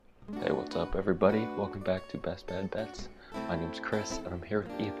What's up, everybody? Welcome back to Best Bad Bets. My name's Chris, and I'm here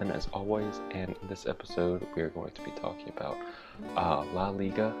with Ethan as always. And in this episode, we are going to be talking about La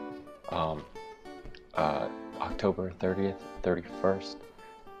Liga, October 30th, 31st,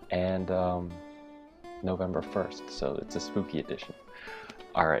 and November 1st. So it's a spooky edition.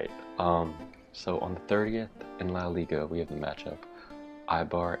 All right. So on the 30th in La Liga, we have the matchup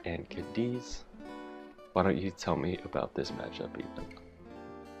Eibar and Cadiz. Why don't you tell me about this matchup, Ethan?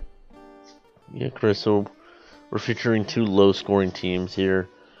 Yeah, Chris, so we're featuring two low-scoring teams here.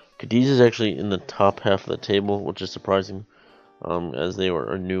 Cadiz is actually in the top half of the table, which is surprising, as they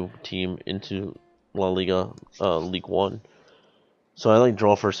were a new team into La Liga, League One. So I like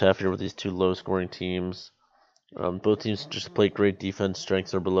draw first half here with these two low-scoring teams. Both teams just play great defense.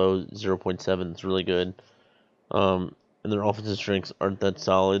 Strengths are below 0.7. It's really good. And their offensive strengths aren't that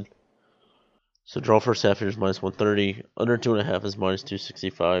solid. So draw first half here is minus 130. Under 2.5 is minus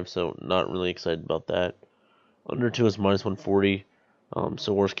 265, so not really excited about that. Under 2 is minus 140.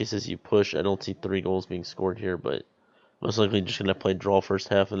 So worst case is you push. I don't see 3 goals being scored here, but most likely just going to play draw first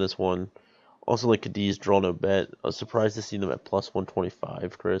half of this one. Also like Cadiz, draw no bet. I was surprised to see them at plus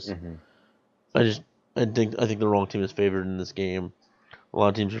 125, Chris. Mm-hmm. I think the wrong team is favored in this game. A lot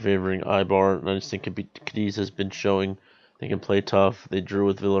of teams are favoring Eibar, and I just think Cadiz has been showing they can play tough. They drew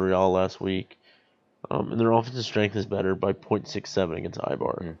with Villarreal last week. And their offensive strength is better by 0.67 against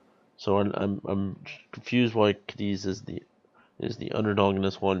Eibar. Mm. So I'm confused why Cadiz is the underdog in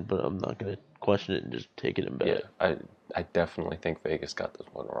this one, but I'm not gonna question it and just take it in bet. Yeah, I definitely think Vegas got this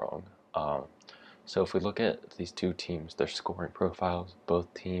one wrong. So if we look at these two teams, their scoring profiles,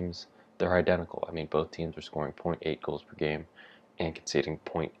 both teams, they're identical. I mean, both teams are scoring 0.8 goals per game and conceding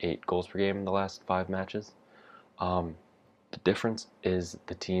 0.8 goals per game in the last 5 matches. The difference is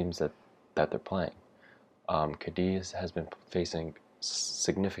the teams that they're playing. Cadiz has been facing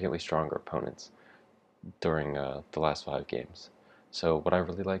significantly stronger opponents during the last 5 games. So what I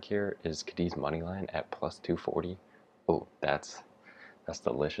really like here is Cadiz money line at plus 240. Oh, that's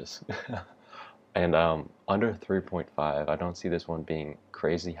delicious. And under 3.5, I don't see this one being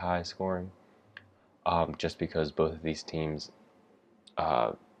crazy high scoring. Just because both of these teams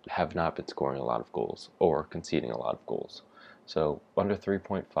have not been scoring a lot of goals or conceding a lot of goals. So under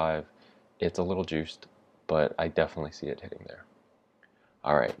 3.5, it's a little juiced, but I definitely see it hitting there.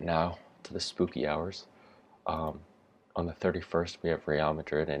 All right, now to the spooky hours. On the 31st, we have Real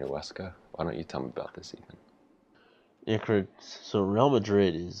Madrid and Huesca. Why don't you tell me about this, Ethan? Yeah, correct. So Real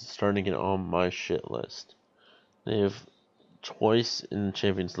Madrid is starting to get on my shit list. They have twice in the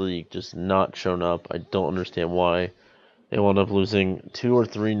Champions League just not shown up. I don't understand why. They wound up losing 2 or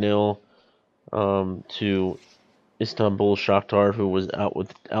 3-0 to Istanbul Shakhtar, who was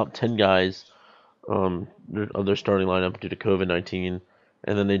out 10 guys of their starting lineup due to COVID-19,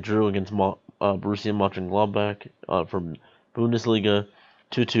 and then they drew against Borussia Mönchengladbach from Bundesliga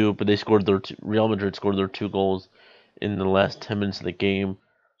 2-2, but they scored Real Madrid scored their 2 goals in the last 10 minutes of the game.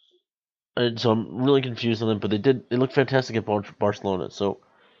 And so I'm really confused on them, but they look fantastic at Barcelona, so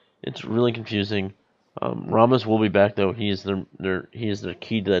it's really confusing. Ramos will be back though. He is their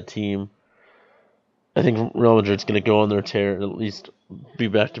key to that team. I think Real Madrid's going to go on their tear and at least be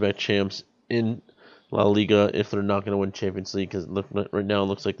back-to-back champs in La Liga if they're not going to win Champions League, because right now it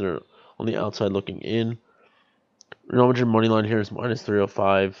looks like they're on the outside looking in. Real Madrid money line here is minus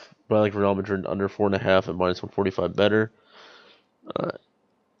 305, but I like Real Madrid under 4.5 at minus 145 better.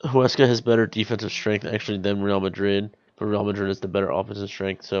 Huesca has better defensive strength actually than Real Madrid, but Real Madrid has the better offensive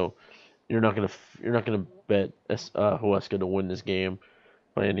strength, so you're not gonna bet Huesca to win this game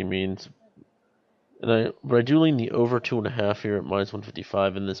by any means. But I do lean the over 2.5 here at minus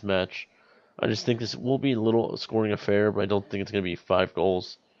 155 in this match. I just think this will be a little scoring affair, but I don't think it's going to be 5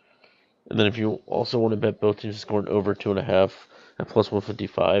 goals. And then if you also want to bet both teams to score an over 2.5 at plus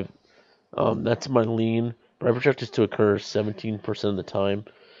 155, that's my lean. But I project this to occur 17% of the time.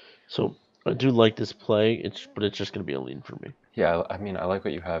 So I do like this play, but it's just going to be a lean for me. Yeah, I mean, I like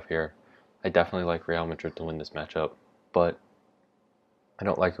what you have here. I definitely like Real Madrid to win this matchup, but I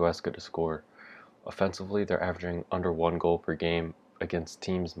don't like Huesca to score. Offensively, they're averaging under 1 goal per game against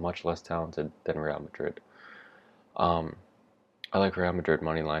teams much less talented than Real Madrid. I like Real Madrid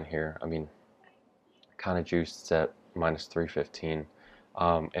money line here. I mean, kind of juiced at minus 315.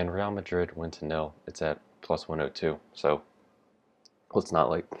 And Real Madrid win to nil. It's at plus 102. So what's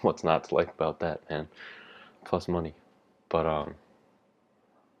not to like about that, man? Plus money. But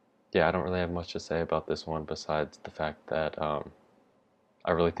yeah, I don't really have much to say about this one besides the fact that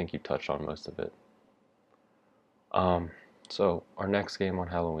I really think you touched on most of it. So our next game on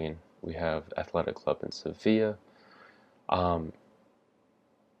Halloween, we have Athletic Club in Sevilla.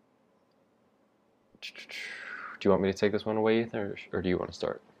 Do you want me to take this one away, Ethan, or do you want to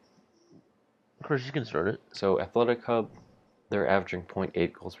start? Of course, you can start it. So Athletic Hub, they're averaging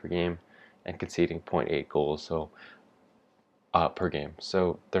 0.8 goals per game and conceding 0.8 goals per game.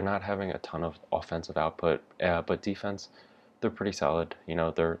 So they're not having a ton of offensive output, but defense, they're pretty solid. You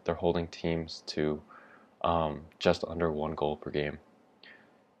know, they're holding teams to just under 1 goal per game.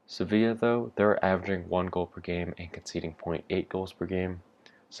 Sevilla, though, they're averaging 1 goal per game and conceding 0.8 goals per game.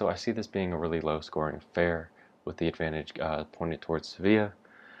 So I see this being a really low scoring affair with the advantage pointed towards Sevilla.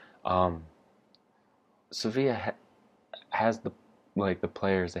 Um, Sevilla has the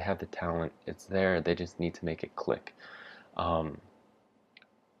players, they have the talent, it's there, they just need to make it click. Um,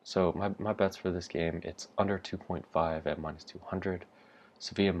 so my bets for this game, it's under 2.5 at minus 200.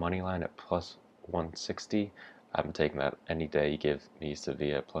 Sevilla money line at plus 160. I'm taking that any day. You give me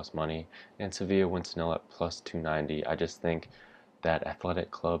Sevilla plus money, and Sevilla wins nil at plus 290. I just think that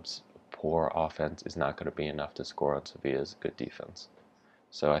Athletic Club's poor offense is not going to be enough to score on Sevilla's good defense.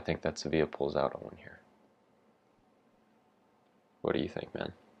 So I think that Sevilla pulls out on one here. What do you think,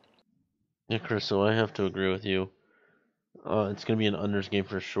 man? Yeah, Chris, so I have to agree with you. It's going to be an unders game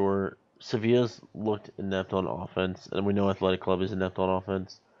for sure. Sevilla's looked inept on offense, and we know Athletic Club is inept on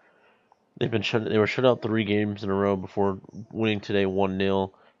offense. They were shut out 3 games in a row before winning today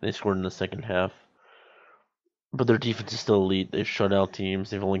 1-0. They scored in the second half. But their defense is still elite. They've shut out teams.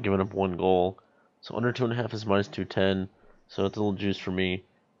 They've only given up 1 goal. So under 2.5 is minus 210. So it's a little juice for me.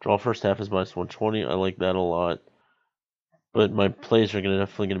 Draw first half is minus 120. I like that a lot. But my plays are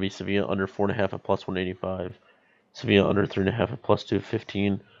definitely going to be Sevilla under 4.5 at plus 185. Sevilla under 3.5 at plus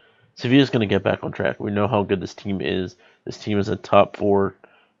 215. Sevilla's going to get back on track. We know how good this team is. This team is a top 4,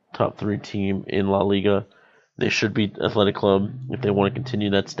 top 3 team in La Liga. They should beat Athletic Club if they want to continue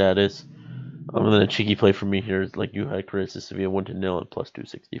that status. And then a cheeky play for me here is like you had, Chris, is Sevilla 1-0 at plus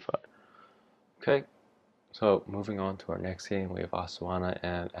 265. Okay, so moving on to our next game, we have Osasuna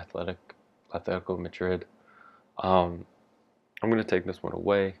and Atletico Madrid. I'm going to take this one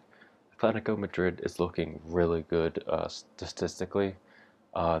away. Atletico Madrid is looking really good statistically.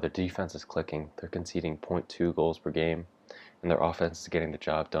 Their defense is clicking. They're conceding 0.2 goals per game, and their offense is getting the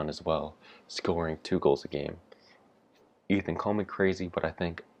job done as well, scoring 2 goals a game. Ethan, call me crazy, but I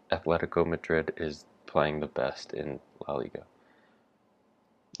think Atletico Madrid is playing the best in La Liga.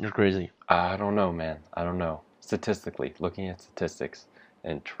 You're crazy. I don't know, man. I don't know. Statistically, looking at statistics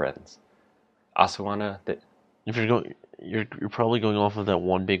and trends, Osasuna, If you're going, you're probably going off of that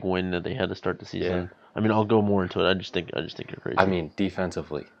one big win that they had to start the season. Yeah. I mean, I'll go more into it. I just think you're crazy. I mean,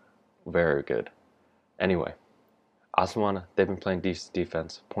 defensively, very good. Anyway, Osasuna, they've been playing decent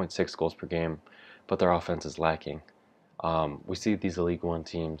defense, 0.6 goals per game, but their offense is lacking. We see these League One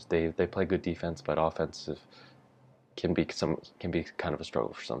teams, they play good defense, but offensive can be kind of a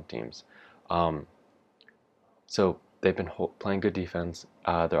struggle for some teams. So they've been playing good defense.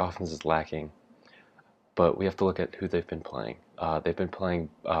 Their offense is lacking, but we have to look at who they've been playing. They've been playing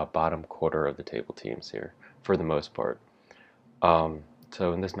bottom quarter of the table teams here for the most part.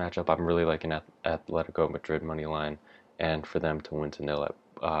 So in this matchup, I'm really liking Atletico Madrid money line, and for them to win to nil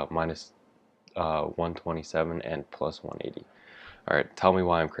at minus 127 and plus 180. All right, tell me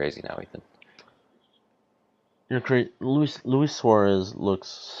why I'm crazy now, Ethan. You're crazy. Luis Suarez looks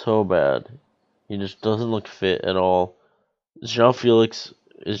so bad. He just doesn't look fit at all. João Felix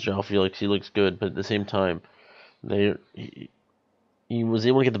is João Felix. He looks good, but at the same time, he was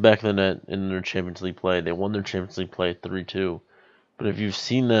able to get the back of the net in their Champions League play. They won their Champions League play 3-2. But if you've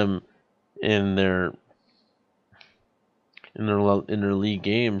seen them in their league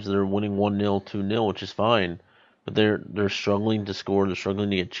games, they're winning 1-0, 2-0, which is fine. But they're struggling to score. They're struggling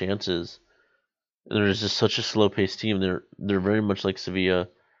to get chances. And they're just such a slow-paced team. They're very much like Sevilla.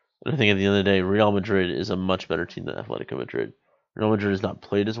 And I think at the end of the day, Real Madrid is a much better team than Atletico Madrid. Real Madrid has not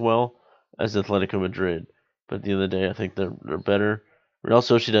played as well as Atletico Madrid, but at the end of the day, I think they're better. Real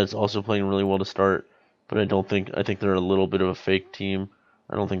Sociedad is also playing really well to start, but I think they're a little bit of a fake team.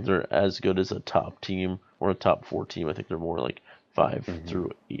 I don't think they're as good as a top team or a top 4 team. I think they're more like 5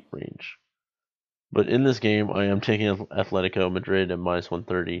 through 8 range. But in this game, I am taking Atletico Madrid at minus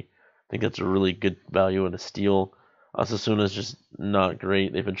 130. I think that's a really good value and a steal. Osasuna is just not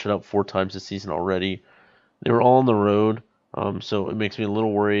great. They've been shut out 4 times this season already. They were all on the road, so it makes me a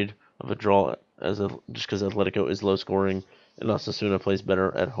little worried of a draw just because Atletico is low scoring and Osasuna plays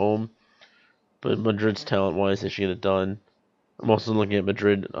better at home. But Madrid's talent-wise, they should get it done. I'm also looking at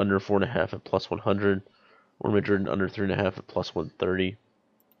Madrid under 4.5 at plus 100, or Madrid under 3.5 at plus 130.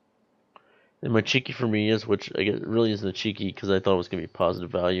 And my cheeky for me is, which I guess really isn't a cheeky because I thought it was going to be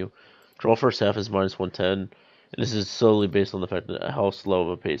positive value. Draw first half is minus 110. And this is solely based on the fact that how slow of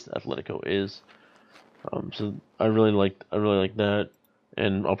a pace Atletico is. So I really like that,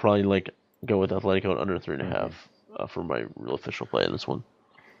 and I'll probably go with Atletico at under 3.5 for my real official play in this one.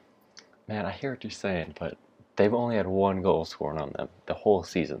 Man, I hear what you're saying, but they've only had one goal scored on them the whole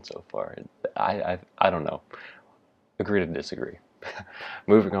season so far. I don't know. Agree to disagree.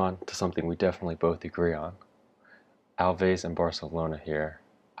 Moving on to something we definitely both agree on. Alves and Barcelona here.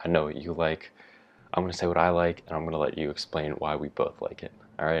 I know what you like. I'm going to say what I like, and I'm going to let you explain why we both like it.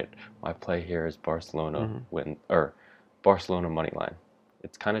 All right. My play here is Barcelona Hmm. win or Barcelona money line.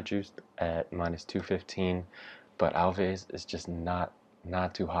 It's kind of juiced at minus 215, but Alves is just not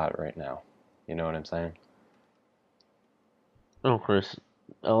too hot right now. You know what I'm saying? Oh, Chris,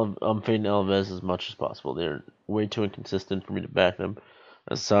 I'm fading Alves as much as possible. They're way too inconsistent for me to back them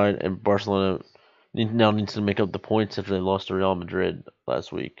aside, and Barcelona now needs to make up the points after they lost to Real Madrid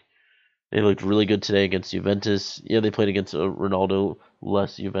last week. They looked really good today against Juventus. Yeah, they played against Ronaldo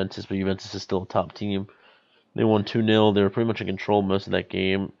less Juventus, but Juventus is still a top team. They won 2-0. They were pretty much in control most of that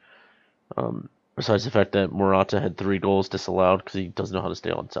game. Besides the fact that Morata had 3 goals disallowed because he doesn't know how to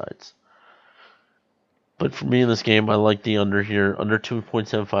stay on sides. But for me in this game, I like the under here. Under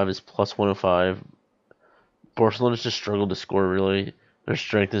 2.75 is plus 105. Barcelona's just struggled to score, really. Their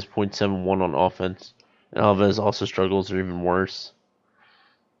strength is 0.71 on offense. And Alves also struggles, or even worse.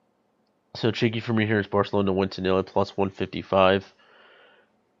 So cheeky for me here is Barcelona to win to nil at plus 155.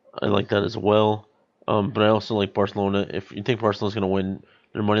 I like that as well. But I also like Barcelona. If you think Barcelona's going to win,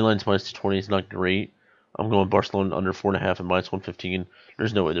 their money line's minus 220 is not great. I'm going Barcelona under 4.5 and minus 115.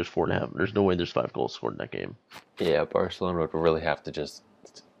 There's no way there's 4.5. There's no way there's 5 goals scored in that game. Yeah, Barcelona would really have to just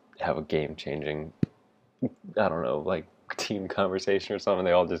have a game-changing, I don't know, like team conversation or something.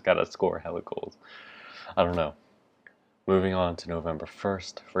 They all just gotta score hella goals. I don't know. Moving on to November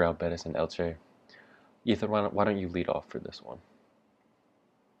 1st, Real Betis and Elche. Ethan, why don't you lead off for this one?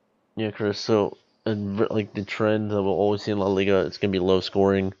 Yeah, Chris. So, and like the trend that we'll always see in La Liga, it's gonna be low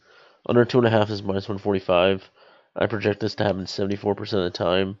scoring. Under 2.5 is minus 145. I project this to happen 74% of the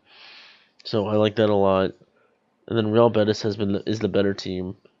time, so I like that a lot. And then Real Betis is the better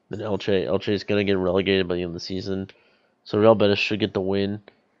team than Elche. Elche is gonna get relegated by the end of the season, so Real Betis should get the win.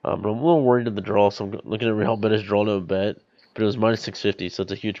 But I'm a little worried of the draw, so I'm looking at Real Betis draw no bet. But it was minus 650, so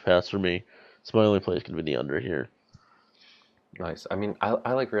it's a huge pass for me. So my only play is gonna be the under here. Nice. I mean,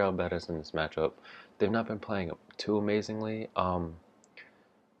 I like Real Betis in this matchup. They've not been playing too amazingly.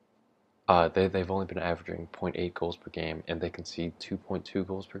 They've only been averaging zero point 0.8 goals per game, and they concede 2.2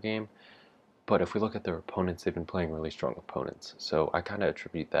 goals per game. But if we look at their opponents, they've been playing really strong opponents. So I kind of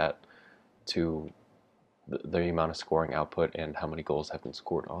attribute that to the amount of scoring output and how many goals have been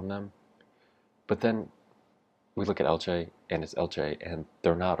scored on them. But then we look at Elche, and it's Elche, and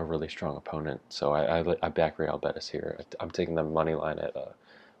they're not a really strong opponent. So I back Real Betis here. I'm taking them money line at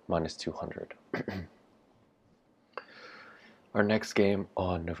minus 200. Our next game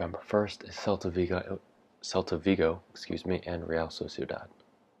on November 1st is Celta Vigo, excuse me, and Real Sociedad.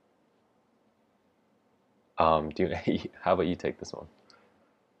 How about you take this one?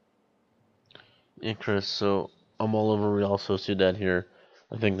 Yeah, Chris. So I'm all over Real Sociedad here.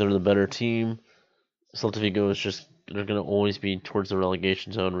 I think they're the better team. Celta Vigo is just they're gonna always be towards the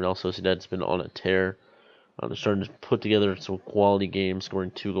relegation zone. Real Sociedad's been on a tear. They're starting to put together some quality games,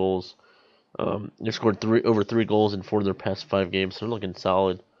 scoring 2 goals. They've scored over 3 goals in 4 of their past 5 games. So they're looking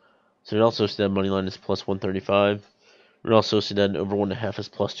solid. So Real Sociedad money line is plus 135. Real Sociedad over 1.5 is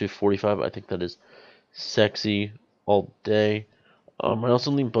plus 245. I think that is sexy all day. I also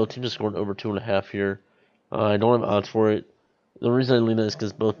lean both teams to score over 2.5 here. I don't have odds for it. The reason I lean that is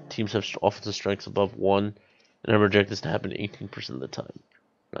because both teams have offensive strengths above 1, and I project this to happen 18% of the time.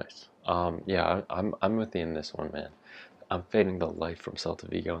 Nice. Yeah, I'm with you in this one, man. I'm fading the life from Celta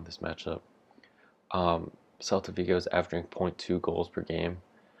Vigo in this matchup. Celta Vigo is averaging zero point 0.2 goals per game,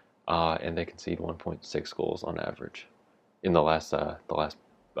 and they concede 1.6 goals on average in the last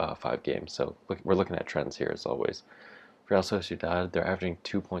 5 games. So we're looking at trends here as always. Real Sociedad, they're averaging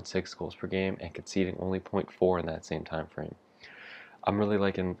 2.6 goals per game and conceding only zero point 0.4 in that same time frame. I'm really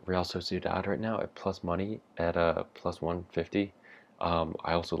liking Real Sociedad right now at plus money at plus 150.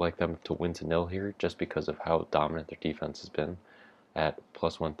 I also like them to win to nil here just because of how dominant their defense has been at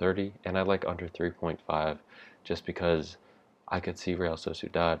plus 130. And I like under 3.5 just because I could see Real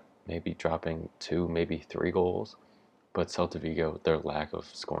Sociedad maybe dropping 2, maybe 3 goals. But Celta Vigo, their lack of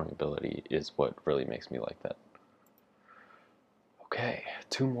scoring ability is what really makes me like that. Okay,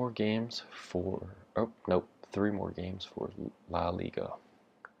 two more games for. Oh, nope, three more games for La Liga.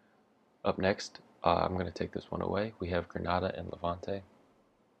 Up next, I'm going to take this one away. We have Granada and Levante.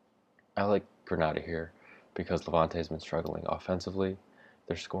 I like Granada here because Levante has been struggling offensively.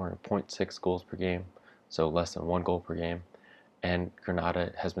 They're scoring zero point 0.6 goals per game, so less than 1 goal per game. And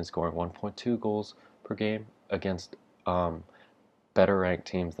Granada has been scoring 1.2 goals per game against better ranked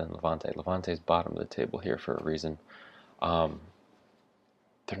teams than Levante. Levante's bottom of the table here for a reason. Um,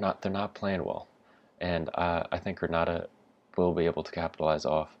 they're not playing well, and I think Granada will be able to capitalize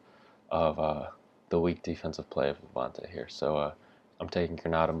off of the weak defensive play of Levante here. So I'm taking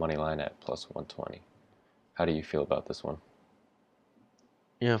Granada money line at plus 120. How do you feel about this one?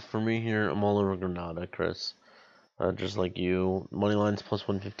 Yeah, for me here, I'm all over Granada, Chris. Just like you, money line's plus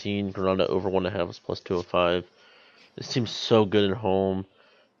 115. Granada over 1.5 is plus 205. This team's so good at home.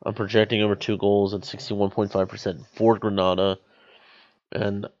 I'm projecting over 2 goals at 61.5% for Granada,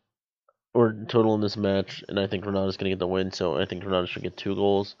 and or total in this match. And I think Granada's going to get the win, so I think Granada should get 2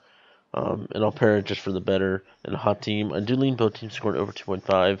 goals. And I'll pair it just for the better and a hot team. I do lean both teams scoring over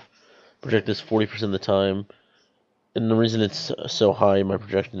 2.5. Project this 40% of the time. And the reason it's so high in my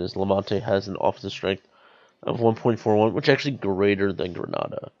projection is Levante has an offensive strength of 1.41, which is actually greater than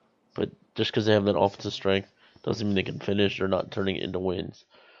Granada. But just because they have that offensive strength doesn't mean they can finish. They're not turning it into wins.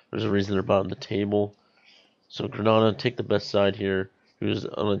 There's a reason they're bottom of the table. So Granada, take the best side here, who's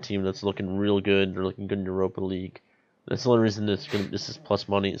on a team that's looking real good. They're looking good in Europa League. That's the only reason this is plus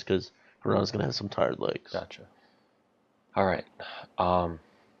money is because Granada's going to have some tired legs. Gotcha. All right.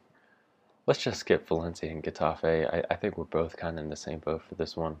 Let's just skip Valencia and Getafe. I think we're both kind of in the same boat for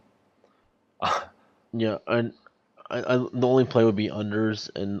this one. Yeah, and the only play would be unders,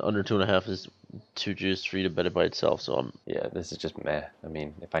 and under 2.5 is too juiced for you to bet it by itself. So Yeah, this is just meh. I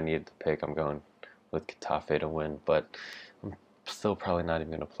mean, if I needed to pick, I'm going with Getafe to win, but I'm still probably not even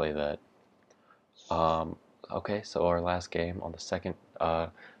going to play that. Okay, so our last game on the second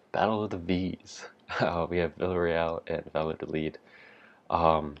Battle of the V's. We have Villarreal and Valladolid.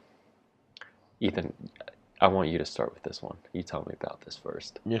 Ethan, I want you to start with this one. You tell me about this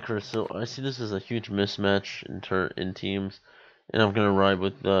first. yeah, Chris. So I see this as a huge mismatch in teams, and I'm gonna ride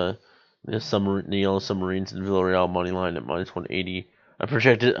with the Yellow Submarines and Villarreal money line at minus 180. I'm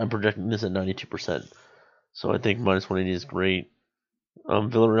projecting this at 92%. So I think minus 180 is great.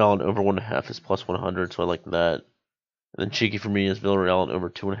 Villarreal and over 1.5 is plus 100, so I like that. And then cheeky for me is Villarreal and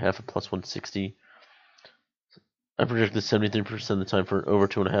over 2.5 at plus 160. I project this 73% of the time for over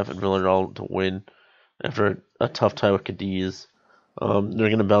 2.5 and Villarreal to win after a tough tie with Cadiz. They're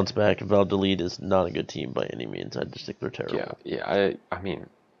going to bounce back. Valladolid is not a good team by any means. I just think they're terrible. Yeah. I mean,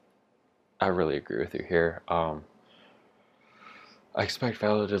 I really agree with you here. I expect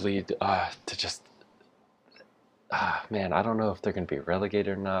Valladolid to just. Man, I don't know if they're going to be relegated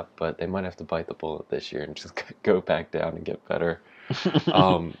or not, but they might have to bite the bullet this year and just go back down and get better.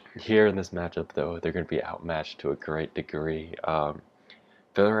 Here in this matchup, though, they're going to be outmatched to a great degree.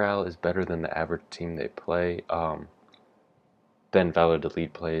 Villarreal is better than the average team they play. Than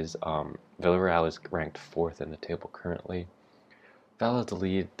Valladolid plays. Villarreal is ranked 4th in the table currently.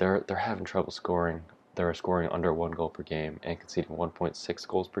 Valladolid, they're having trouble scoring. They're scoring under 1 goal per game and conceding 1.6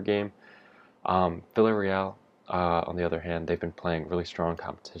 goals per game. Villarreal, on the other hand, they've been playing really strong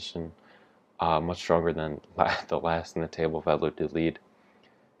competition, much stronger than the last in the table, Valladolid.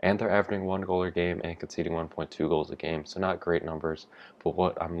 And they're averaging 1 goal a game and conceding 1.2 goals a game. So not great numbers, but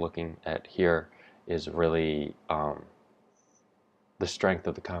what I'm looking at here is really the strength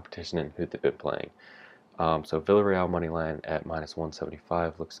of the competition and who they've been playing. So Villarreal money line at minus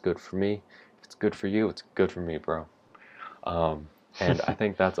 175 looks good for me. If it's good for you, it's good for me, bro. And I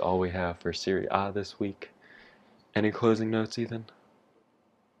think that's all we have for Serie A this week. Any closing notes, Ethan?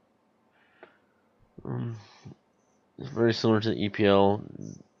 It's very similar to the EPL.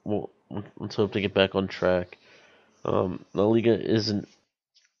 Well, let's hope to get back on track. La Liga isn't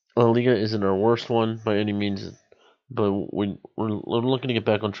our worst one by any means, but we're looking to get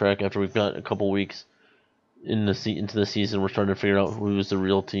back on track after we've got a couple weeks into the season. We're starting to figure out who's the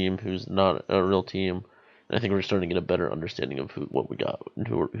real team, who's not a real team. And I think we're starting to get a better understanding of what we got and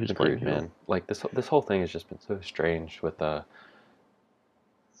who's playing. Agreed, man. Like this whole thing has just been so strange with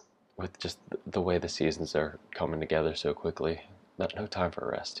just the way the seasons are coming together so quickly. No time for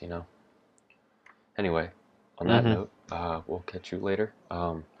rest, you know. Anyway, on that note, we'll catch you later.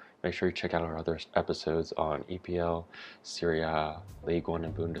 Make sure you check out our other episodes on EPL, Serie A, League One,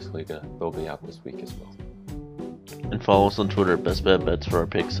 and Bundesliga. They'll be out this week as well. And follow us on Twitter at Best Bet Bets for our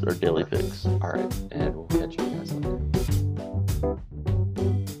picks, our daily picks. All right, and we'll catch you guys later.